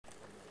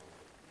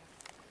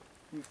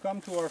We've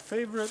come to our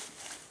favorite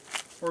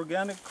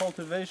organic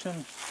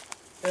cultivation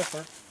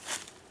effort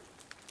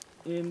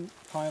in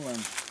Thailand.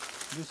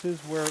 This is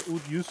where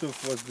Oud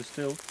Yusuf was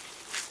distilled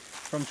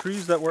from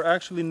trees that were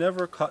actually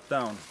never cut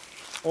down.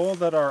 All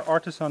that our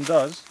artisan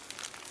does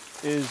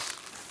is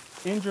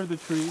injure the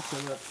tree so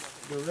that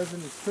the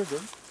resin is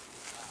triggered,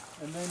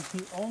 and then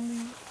he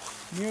only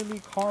merely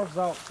carves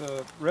out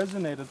the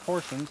resonated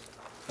portions,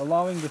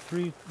 allowing the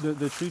tree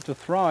to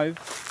thrive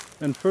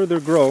and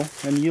further grow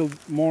and yield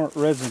more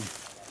resin.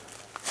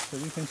 So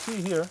you can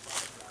see here,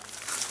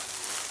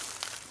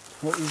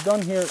 what we've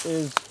done here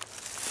is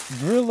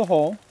drill the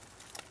hole.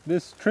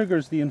 This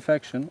triggers the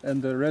infection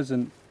and the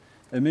resin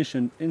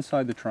emission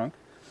inside the trunk.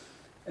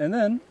 And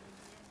then,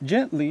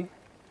 gently,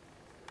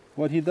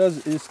 what he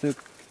does is to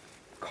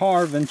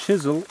carve and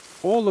chisel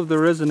all of the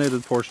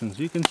resonated portions.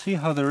 You can see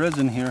how the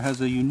resin here has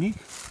a unique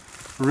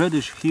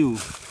reddish hue.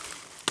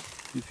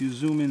 If you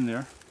zoom in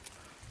there,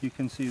 you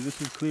can see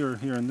this is clearer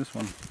here in this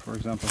one, for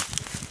example.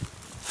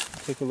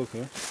 Take a look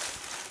here.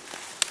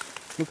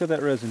 Look at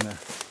that resin there.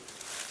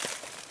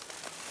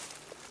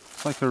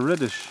 It's like a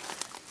reddish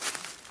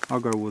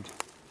agar wood.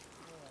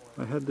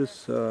 I had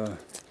this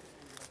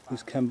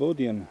this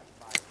Cambodian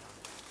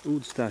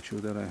Oud statue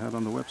that I had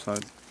on the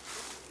website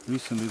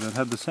recently that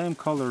had the same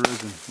color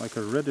resin, like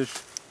a reddish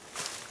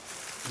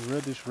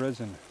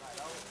resin.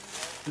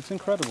 It's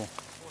incredible.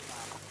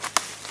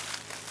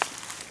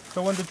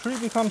 So when the tree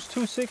becomes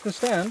too sick to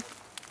stand,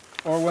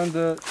 or when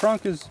the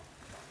trunk is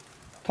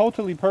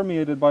totally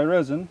permeated by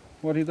resin,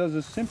 what he does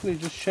is simply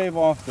just shave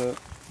off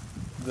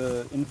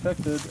the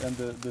infected and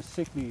the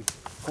sickly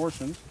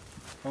portions,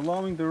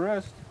 allowing the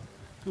rest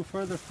to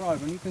further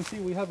thrive. And you can see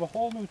we have a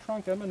whole new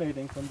trunk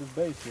emanating from this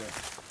base here.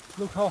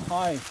 Look how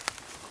high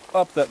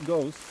up that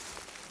goes.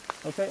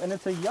 Okay, and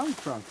it's a young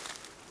trunk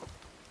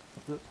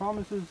that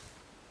promises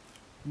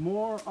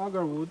more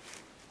agar wood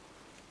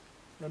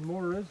and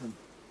more resin.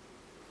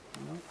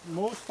 You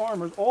know, most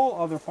farmers, all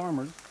other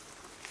farmers,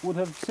 would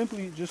have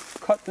simply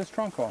just cut this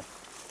trunk off.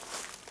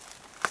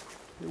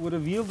 It would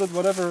have yielded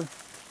whatever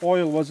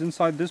oil was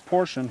inside this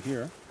portion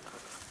here,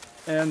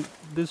 and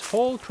this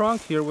whole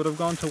trunk here would have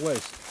gone to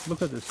waste.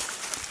 Look at this.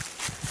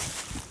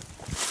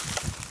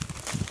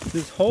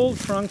 This whole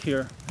trunk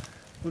here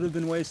would have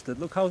been wasted.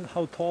 Look how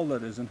tall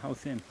that is and how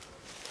thin.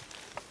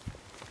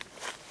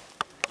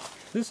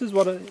 This is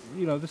what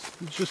this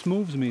just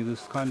moves me,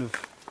 this kind of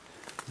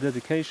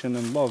dedication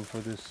and love for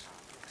this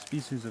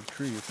species of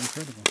tree. It's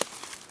incredible.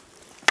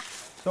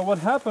 So what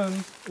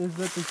happens is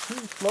that the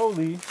tree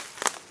slowly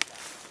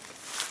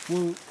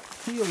will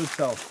heal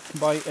itself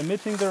by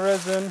emitting the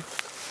resin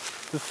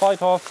to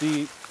fight off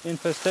the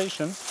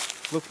infestation.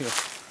 Look here.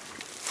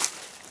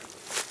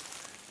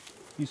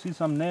 You see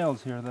some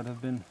nails here that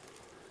have been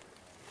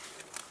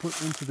put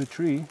into the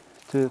tree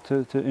to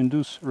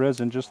induce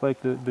resin, just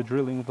like the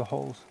drilling of the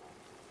holes.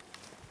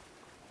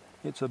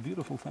 It's a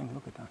beautiful thing.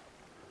 Look at that.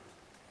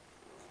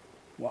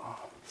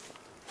 Wow.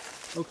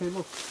 Okay,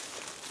 look.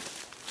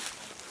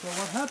 So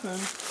what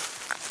happens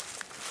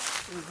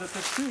is that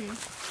the tree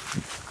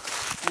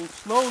will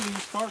slowly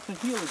start to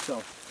heal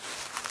itself.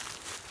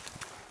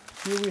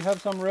 Here we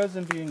have some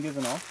resin being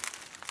given off.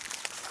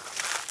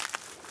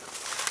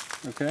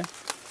 Okay.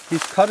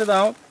 He's cut it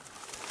out,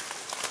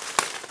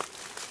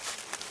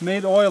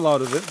 made oil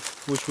out of it,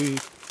 which we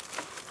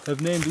have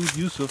named Oud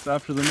Yusuf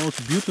after the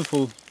most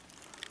beautiful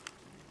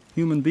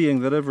human being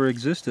that ever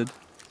existed,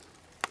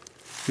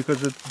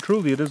 because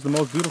truly it is the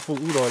most beautiful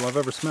oud oil I've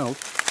ever smelled.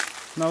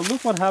 Now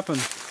look what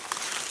happens.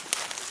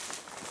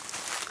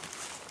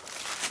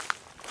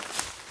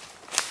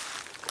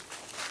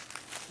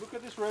 Look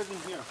at this resin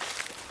here.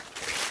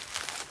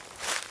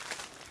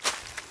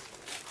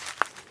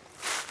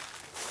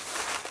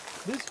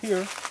 This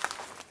here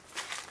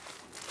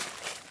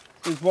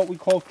is what we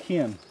call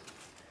kien.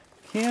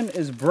 Kien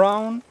is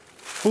brown,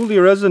 fully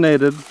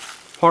resonated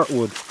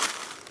heartwood.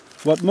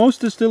 What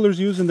most distillers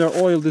use in their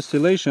oil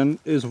distillation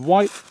is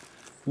white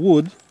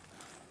wood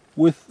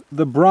with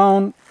the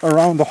brown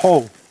around the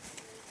hole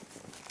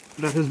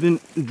that has been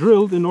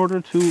drilled in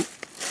order to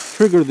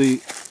trigger the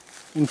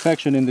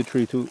infection in the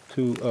tree, to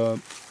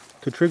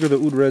trigger the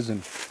oud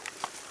resin.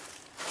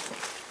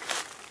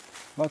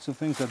 Lots of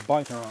things that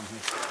bite around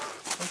here.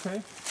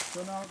 Okay,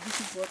 so now this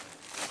is what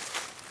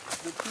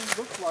the tree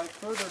looks like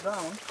further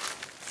down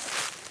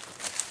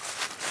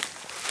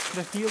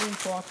the healing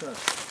process.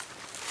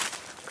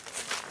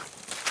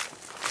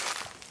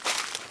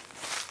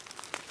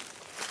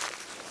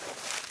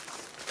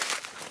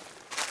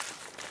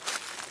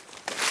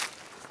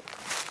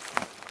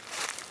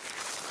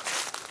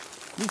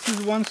 This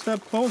is one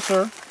step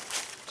closer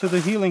to the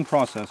healing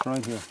process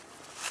right here.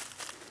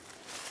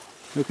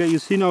 Okay, you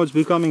see now it's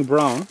becoming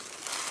brown.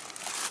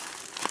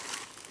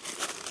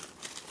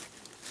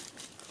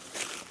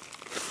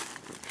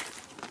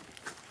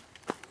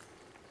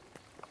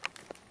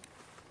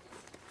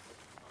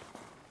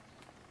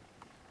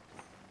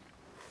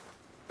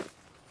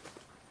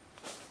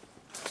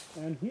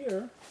 And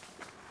here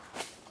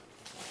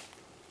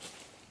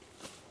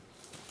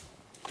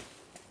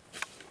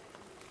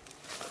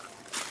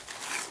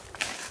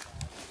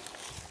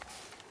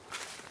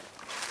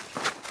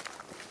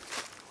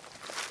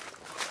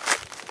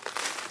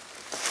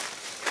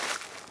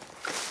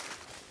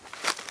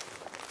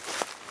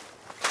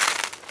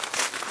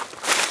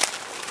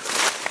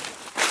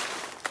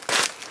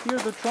Here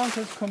the trunk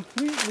has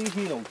completely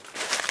healed.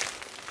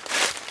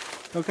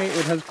 Okay,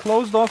 it has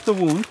closed off the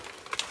wound.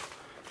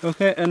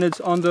 Okay, and it's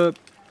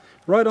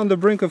right on the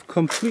brink of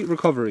complete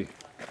recovery.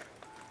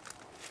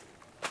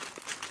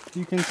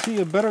 You can see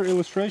a better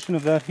illustration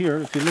of that here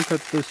if you look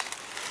at this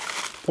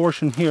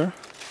portion here.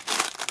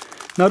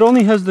 Not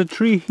only has the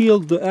tree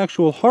healed the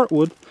actual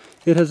heartwood,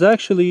 it has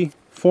actually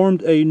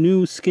formed a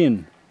new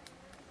skin.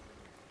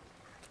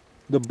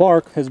 The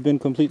bark has been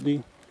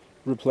completely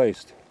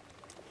replaced.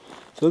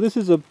 So this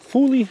is a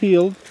fully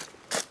healed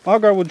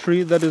agarwood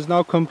tree that is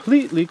now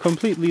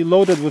completely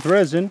loaded with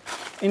resin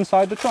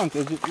inside the trunk.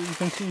 As you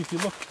can see if you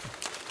look.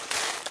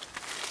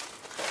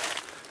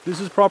 This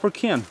is proper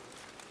kian.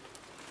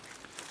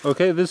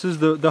 Okay, this is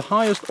the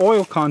highest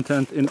oil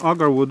content in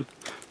agarwood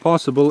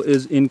possible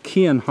is in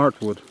kian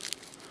heartwood,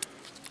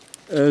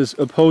 as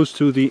opposed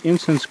to the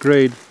incense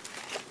grade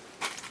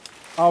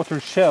outer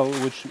shell,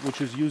 which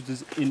is used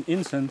in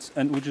incense,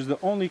 and which is the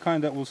only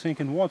kind that will sink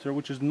in water,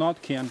 which is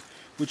not kian,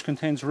 which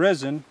contains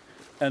resin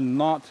and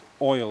not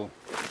oil.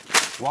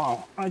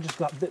 Wow, I just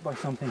got bit by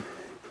something.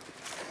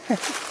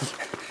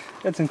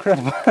 That's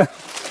incredible.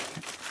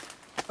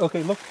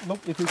 Okay, look,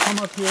 if you come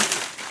up here.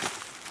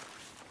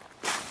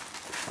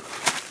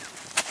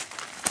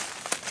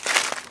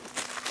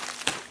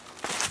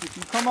 If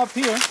you come up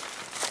here,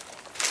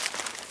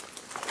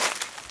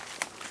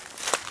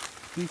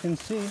 you can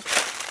see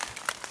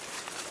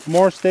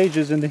more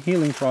stages in the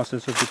healing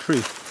process of the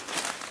tree.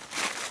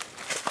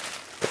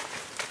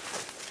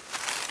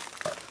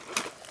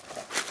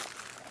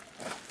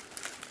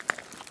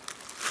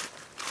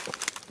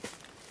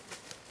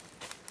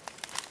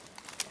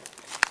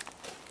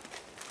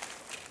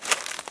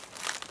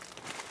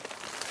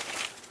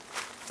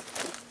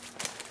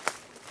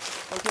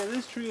 Okay,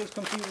 this tree is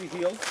completely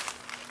healed.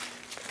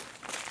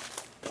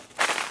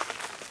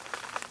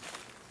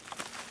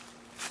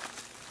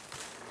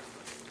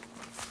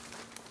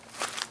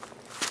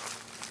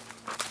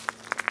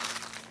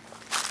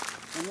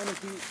 And then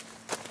if we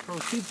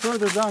proceed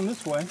further down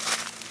this way,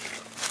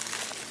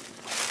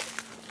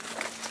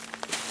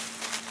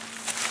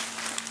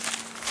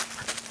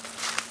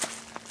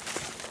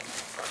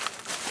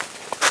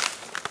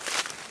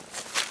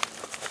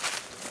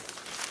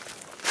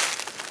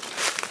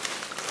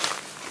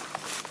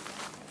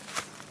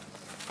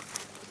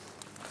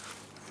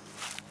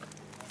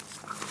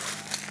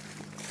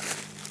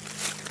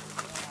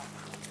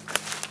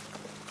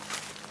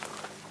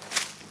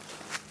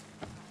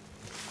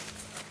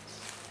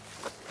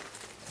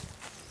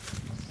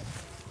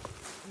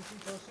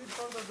 proceed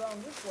further down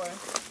this way,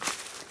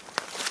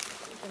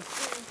 you can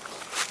see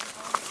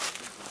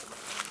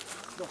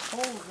the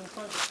holes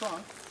inside the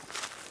trunk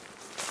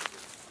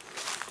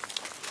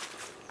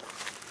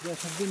that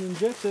have been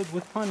injected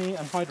with honey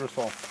and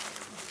hydrosol.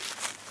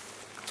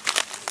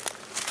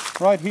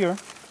 Right here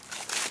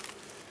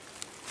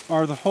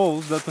are the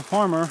holes that the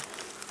farmer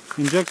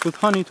injects with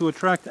honey to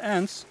attract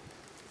ants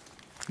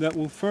that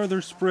will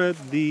further spread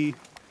the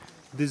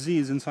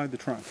disease inside the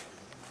trunk.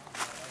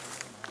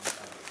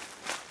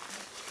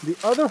 The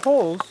other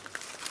holes,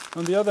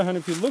 on the other hand,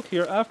 if you look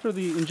here, after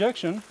the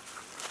injection,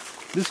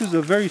 this is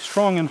a very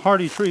strong and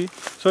hardy tree,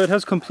 so it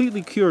has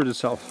completely cured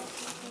itself.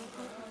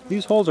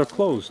 These holes are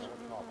closed.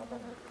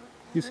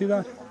 You see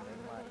that?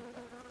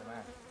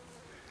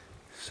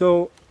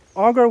 So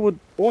agarwood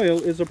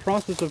oil is a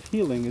process of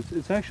healing.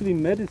 It's actually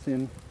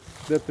medicine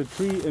that the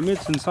tree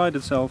emits inside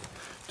itself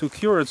to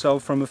cure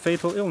itself from a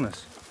fatal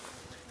illness.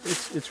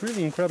 It's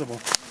really incredible.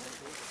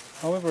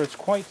 However, it's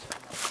quite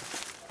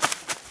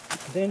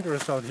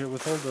dangerous out here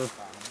with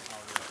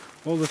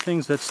all the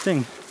things that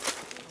sting.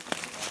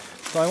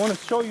 So I want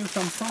to show you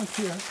some trunks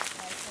here.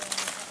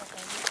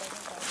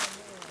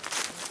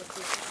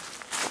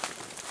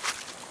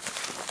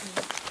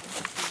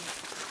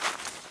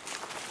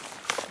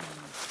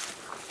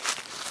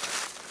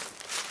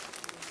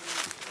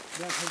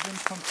 That have been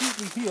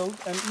completely healed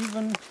and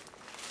even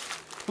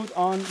put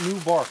on new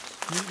bark,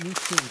 new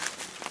skins.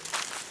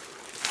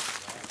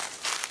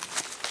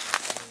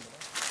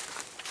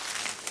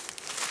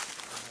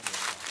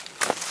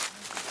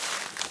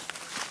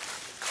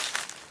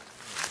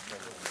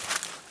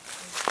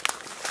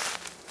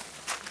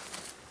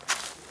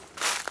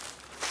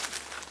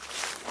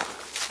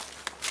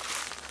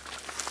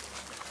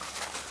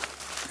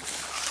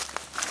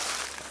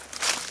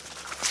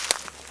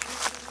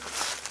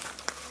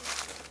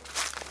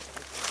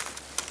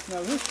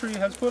 Now this tree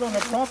has put on a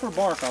proper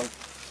bark out,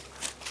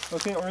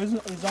 okay, or is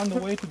on the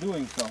way to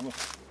doing so. Look.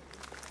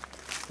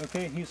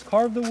 Okay, he's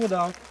carved the wood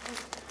out,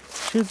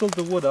 chiseled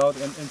the wood out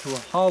into a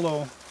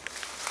hollow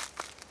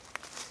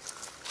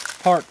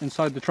part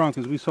inside the trunk,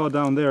 as we saw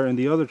down there in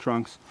the other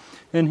trunks.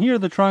 And here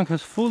the trunk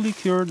has fully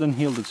cured and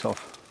healed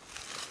itself.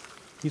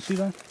 You see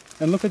that?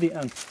 And look at the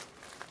end.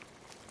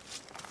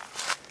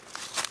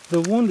 The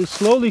wound is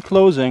slowly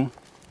closing.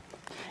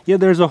 Yet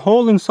there's a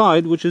hole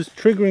inside which is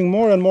triggering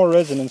more and more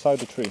resin inside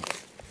the tree.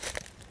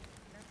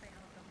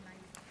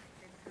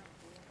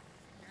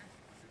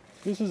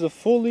 This is a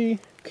fully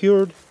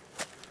cured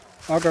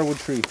agarwood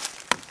tree.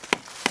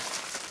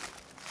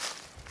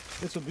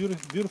 It's a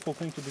beautiful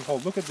thing to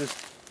behold. Look at this.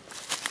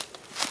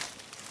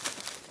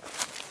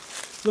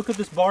 Look at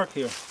this bark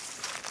here.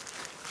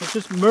 It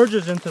just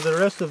merges into the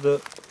rest of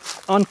the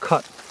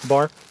uncut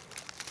bark.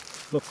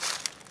 Look.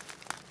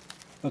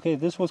 Okay,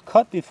 this was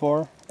cut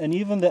before, and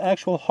even the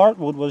actual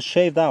heartwood was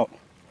shaved out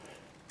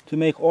to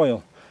make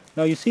oil.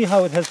 Now you see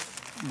how it has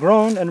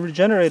grown and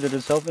regenerated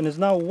itself and is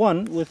now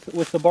one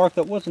with the bark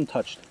that wasn't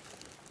touched.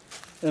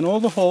 And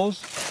all the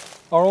holes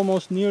are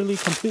almost nearly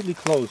completely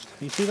closed.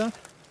 You see that?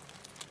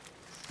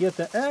 Yet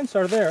the ants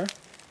are there,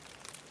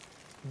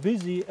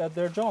 busy at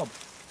their job.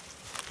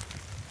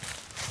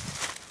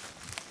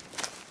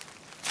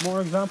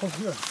 More examples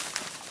here.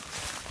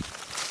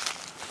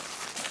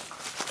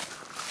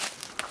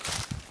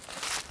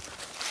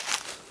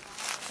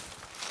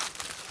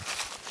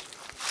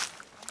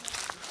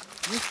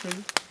 This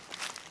tree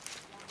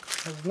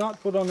has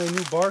not put on a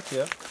new bark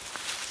yet.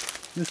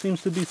 This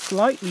seems to be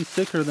slightly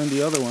thicker than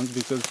the other ones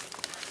because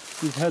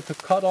we've had to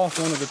cut off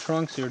one of the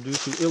trunks here due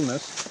to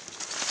illness.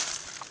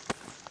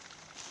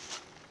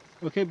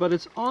 Okay, but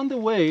it's on the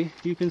way.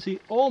 You can see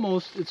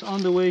almost it's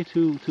on the way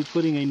to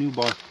putting a new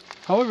bark.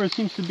 However, it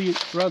seems to be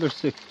rather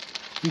thick.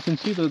 You can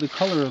see the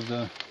color of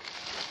the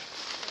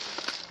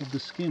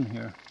skin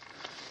here.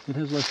 It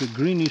has like a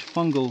greenish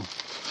fungal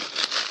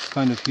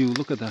kind of hue.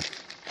 Look at that.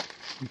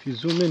 If you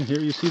zoom in here,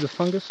 you see the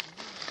fungus.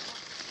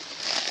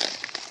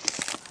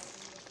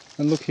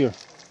 And look here.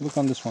 Look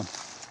on this one.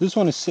 This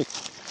one is sick.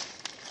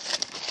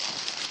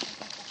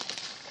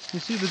 You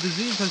see, the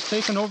disease has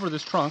taken over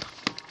this trunk,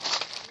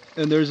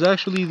 and there's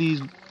actually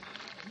these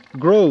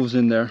groves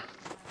in there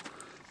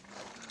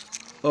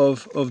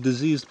of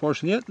diseased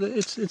portion. Yeah,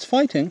 it's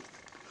fighting.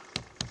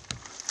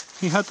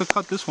 He had to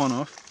cut this one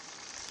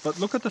off, but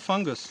look at the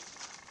fungus.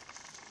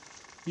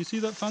 You see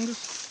that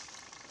fungus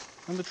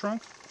on the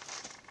trunk?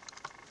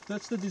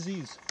 That's the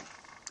disease.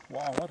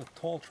 Wow, what a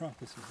tall trunk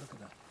this is. Look at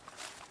that.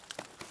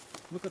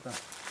 Look at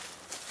that.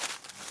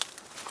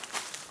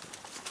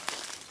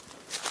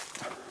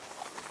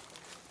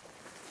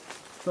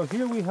 So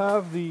here we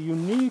have the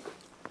unique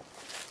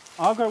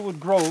agarwood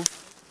grove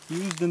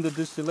used in the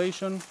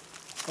distillation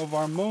of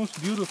our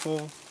most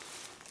beautiful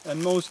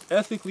and most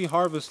ethically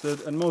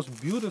harvested and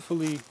most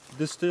beautifully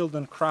distilled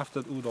and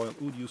crafted oud oil,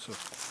 Oud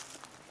Yusuf.